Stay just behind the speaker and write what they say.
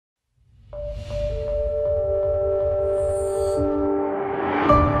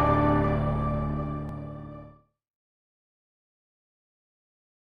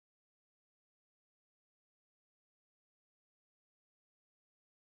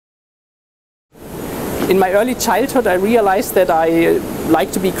in my early childhood I realized that I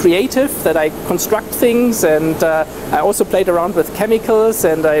like to be creative, that I construct things, and I also played around with chemicals,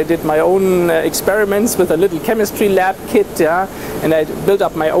 and I did my own experiments with a little chemistry lab kit, yeah, and I built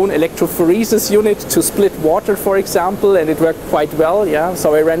up my own electrophoresis unit to split water, for example, and it worked quite well, yeah.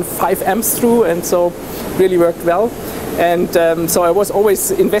 So I ran 5 amps through, and so really worked well. And so I was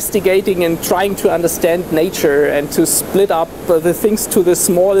always investigating and trying to understand nature and to split up the things to the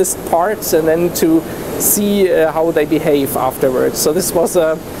smallest parts and then to see how they behave afterwards. So this was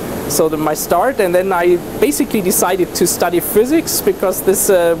my start, and then I basically decided to study physics because this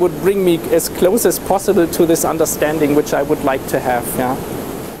would bring me as close as possible to this understanding which I would like to have. Yeah.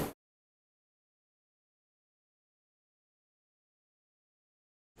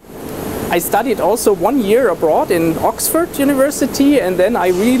 I studied also 1 year abroad in Oxford University, and then I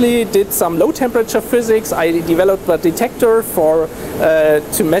really did some low temperature physics. I developed a detector for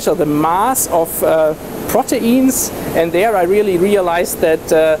to measure the mass of proteins, and there I really realized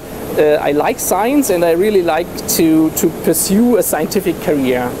that I like science and I really like to pursue a scientific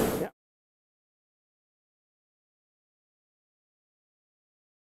career.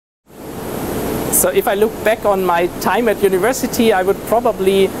 So if I look back on my time at university, I would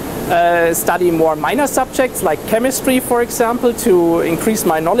probably study more minor subjects like chemistry, for example, to increase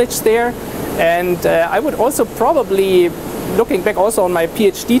my knowledge there. And I would also probably, looking back also on my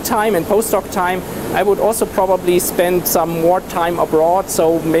PhD time and postdoc time, I would also probably spend some more time abroad,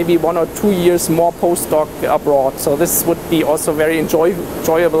 so maybe 1 or 2 years more postdoc abroad. So this would be also very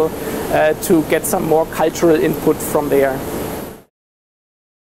enjoyable to get some more cultural input from there.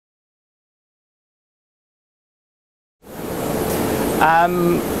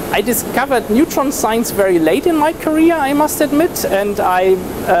 I discovered neutron science very late in my career, I must admit, and I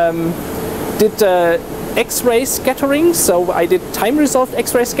did X-ray scattering, so I did time-resolved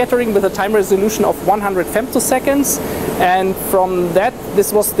X-ray scattering with a time resolution of 100 femtoseconds, and from that,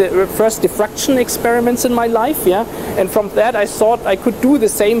 this was the first diffraction experiments in my life, yeah, and from that I thought I could do the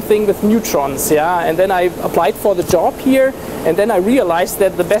same thing with neutrons, yeah, and then I applied for the job here, and then I realized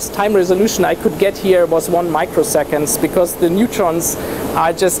that the best time resolution I could get here was 1 microseconds, because the neutrons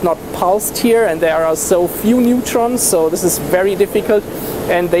are just not pulsed here, and there are so few neutrons, so this is very difficult.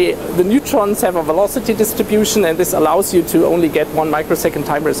 And the neutrons have a velocity distribution, and this allows you to only get 1 microsecond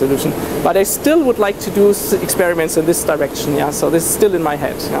time resolution. But I still would like to do experiments in this direction, yeah. So this is still in my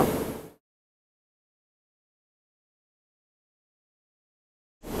head, yeah.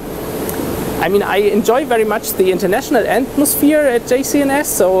 I mean, I enjoy very much the international atmosphere at JCNS,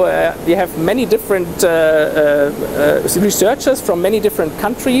 so we have many different researchers from many different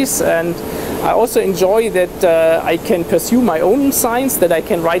countries, and I also enjoy that I can pursue my own science, that I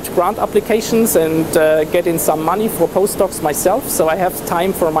can write grant applications and get in some money for postdocs myself, so I have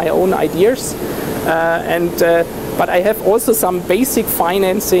time for my own ideas. But I have also some basic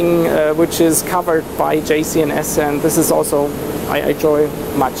financing which is covered by JCNS, and this is also I enjoy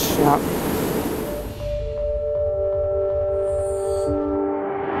much. Yeah.